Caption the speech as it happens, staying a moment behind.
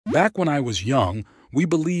Back when I was young, we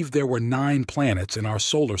believed there were 9 planets in our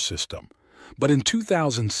solar system. But in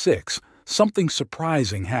 2006, something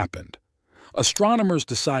surprising happened. Astronomers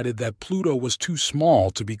decided that Pluto was too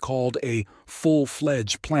small to be called a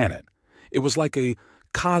full-fledged planet. It was like a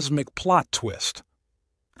cosmic plot twist.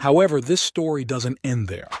 However, this story doesn't end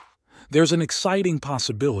there. There's an exciting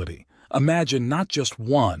possibility. Imagine not just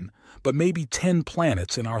 1, but maybe 10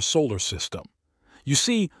 planets in our solar system. You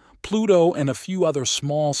see, Pluto and a few other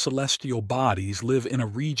small celestial bodies live in a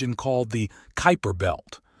region called the Kuiper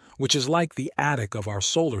Belt, which is like the attic of our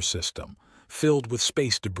solar system, filled with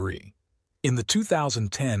space debris. In the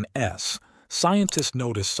 2010 scientists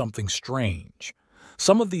noticed something strange.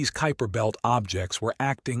 Some of these Kuiper Belt objects were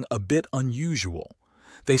acting a bit unusual.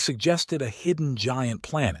 They suggested a hidden giant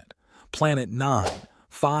planet, Planet 9,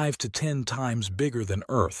 5 to 10 times bigger than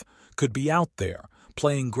Earth, could be out there,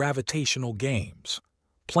 playing gravitational games.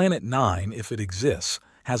 Planet 9, if it exists,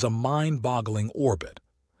 has a mind-boggling orbit.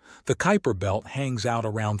 The Kuiper Belt hangs out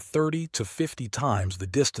around 30 to 50 times the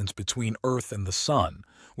distance between Earth and the Sun,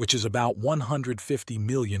 which is about 150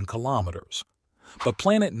 million kilometers. But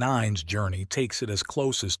Planet 9's journey takes it as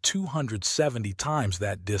close as 270 times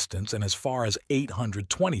that distance and as far as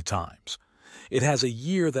 820 times. It has a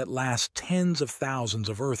year that lasts tens of thousands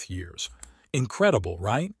of Earth years. Incredible,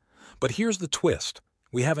 right? But here's the twist.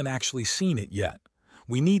 We haven't actually seen it yet.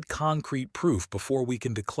 We need concrete proof before we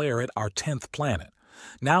can declare it our 10th planet.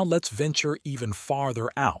 Now let's venture even farther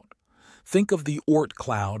out. Think of the Oort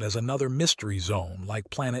Cloud as another mystery zone like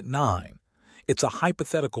Planet 9. It's a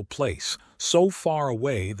hypothetical place, so far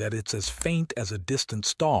away that it's as faint as a distant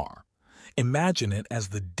star. Imagine it as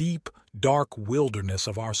the deep, dark wilderness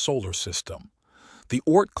of our solar system. The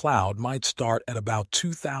Oort Cloud might start at about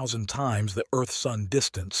 2,000 times the Earth-Sun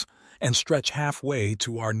distance and stretch halfway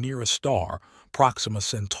to our nearest star, Proxima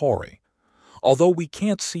Centauri. Although we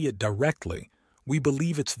can't see it directly, we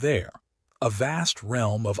believe it's there, a vast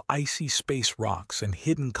realm of icy space rocks and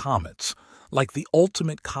hidden comets, like the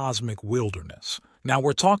ultimate cosmic wilderness. Now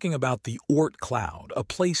we're talking about the Oort Cloud, a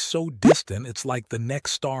place so distant it's like the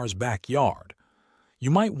next star's backyard. You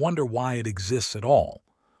might wonder why it exists at all.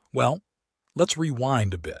 Well, let's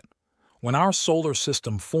rewind a bit. When our solar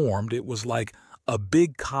system formed, it was like a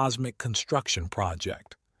big cosmic construction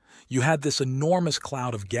project. You had this enormous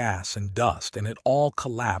cloud of gas and dust, and it all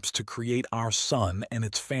collapsed to create our sun and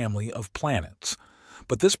its family of planets.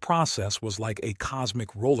 But this process was like a cosmic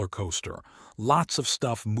roller coaster, lots of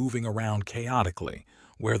stuff moving around chaotically.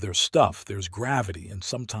 Where there's stuff, there's gravity, and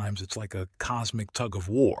sometimes it's like a cosmic tug of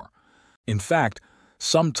war. In fact,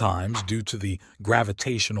 sometimes, due to the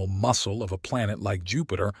gravitational muscle of a planet like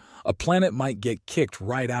Jupiter, a planet might get kicked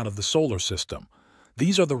right out of the solar system.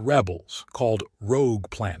 These are the rebels, called rogue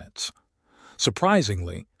planets.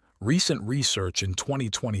 Surprisingly, recent research in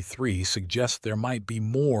 2023 suggests there might be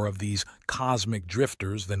more of these cosmic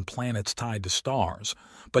drifters than planets tied to stars,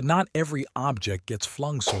 but not every object gets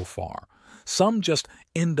flung so far. Some just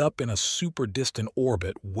end up in a super distant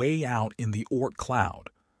orbit way out in the Oort Cloud.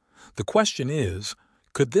 The question is,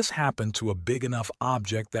 could this happen to a big enough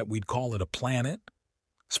object that we'd call it a planet?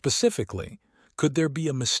 Specifically, could there be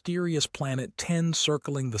a mysterious planet 10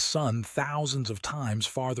 circling the Sun thousands of times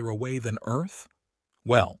farther away than Earth?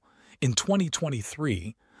 Well, in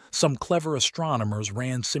 2023, some clever astronomers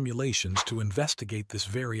ran simulations to investigate this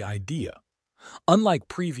very idea. Unlike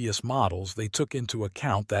previous models, they took into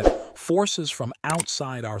account that forces from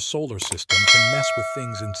outside our solar system can mess with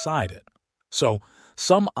things inside it. So,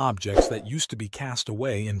 some objects that used to be cast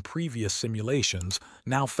away in previous simulations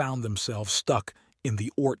now found themselves stuck in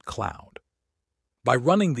the Oort Cloud. By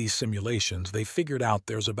running these simulations, they figured out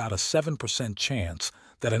there's about a 7% chance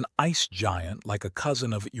that an ice giant like a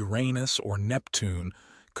cousin of Uranus or Neptune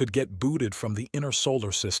could get booted from the inner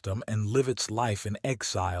solar system and live its life in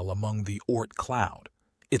exile among the Oort Cloud.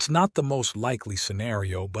 It's not the most likely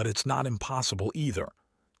scenario, but it's not impossible either.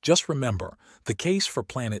 Just remember, the case for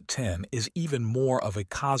Planet 10 is even more of a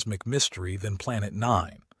cosmic mystery than Planet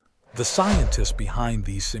 9. The scientists behind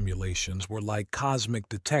these simulations were like cosmic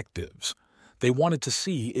detectives. They wanted to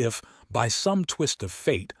see if, by some twist of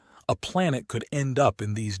fate, a planet could end up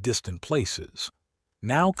in these distant places.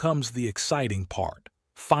 Now comes the exciting part,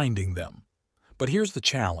 finding them. But here's the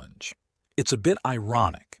challenge. It's a bit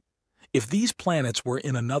ironic. If these planets were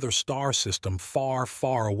in another star system far,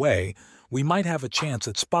 far away, we might have a chance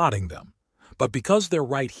at spotting them. But because they're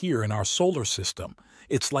right here in our solar system,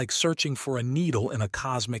 it's like searching for a needle in a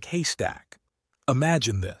cosmic haystack.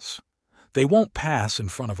 Imagine this. They won't pass in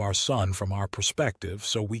front of our sun from our perspective,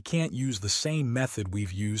 so we can't use the same method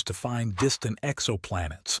we've used to find distant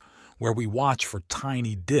exoplanets, where we watch for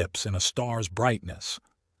tiny dips in a star's brightness.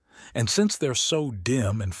 And since they're so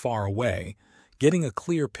dim and far away, getting a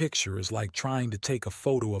clear picture is like trying to take a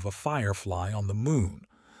photo of a firefly on the moon.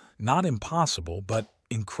 Not impossible, but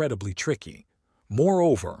incredibly tricky.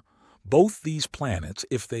 Moreover, both these planets,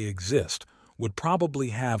 if they exist, would probably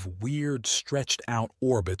have weird, stretched-out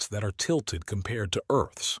orbits that are tilted compared to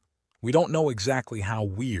Earth's. We don't know exactly how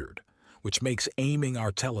weird, which makes aiming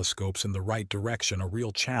our telescopes in the right direction a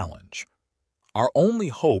real challenge. Our only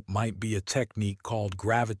hope might be a technique called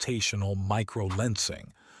gravitational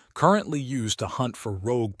microlensing, currently used to hunt for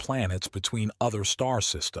rogue planets between other star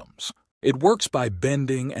systems. It works by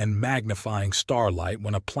bending and magnifying starlight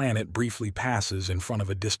when a planet briefly passes in front of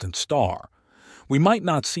a distant star. We might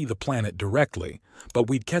not see the planet directly, but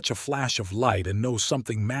we'd catch a flash of light and know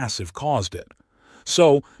something massive caused it.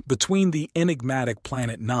 So, between the enigmatic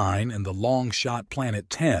Planet 9 and the long-shot Planet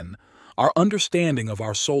 10, our understanding of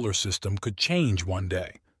our solar system could change one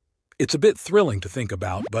day. It's a bit thrilling to think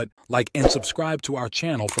about, but like and subscribe to our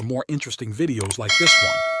channel for more interesting videos like this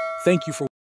one. Thank you for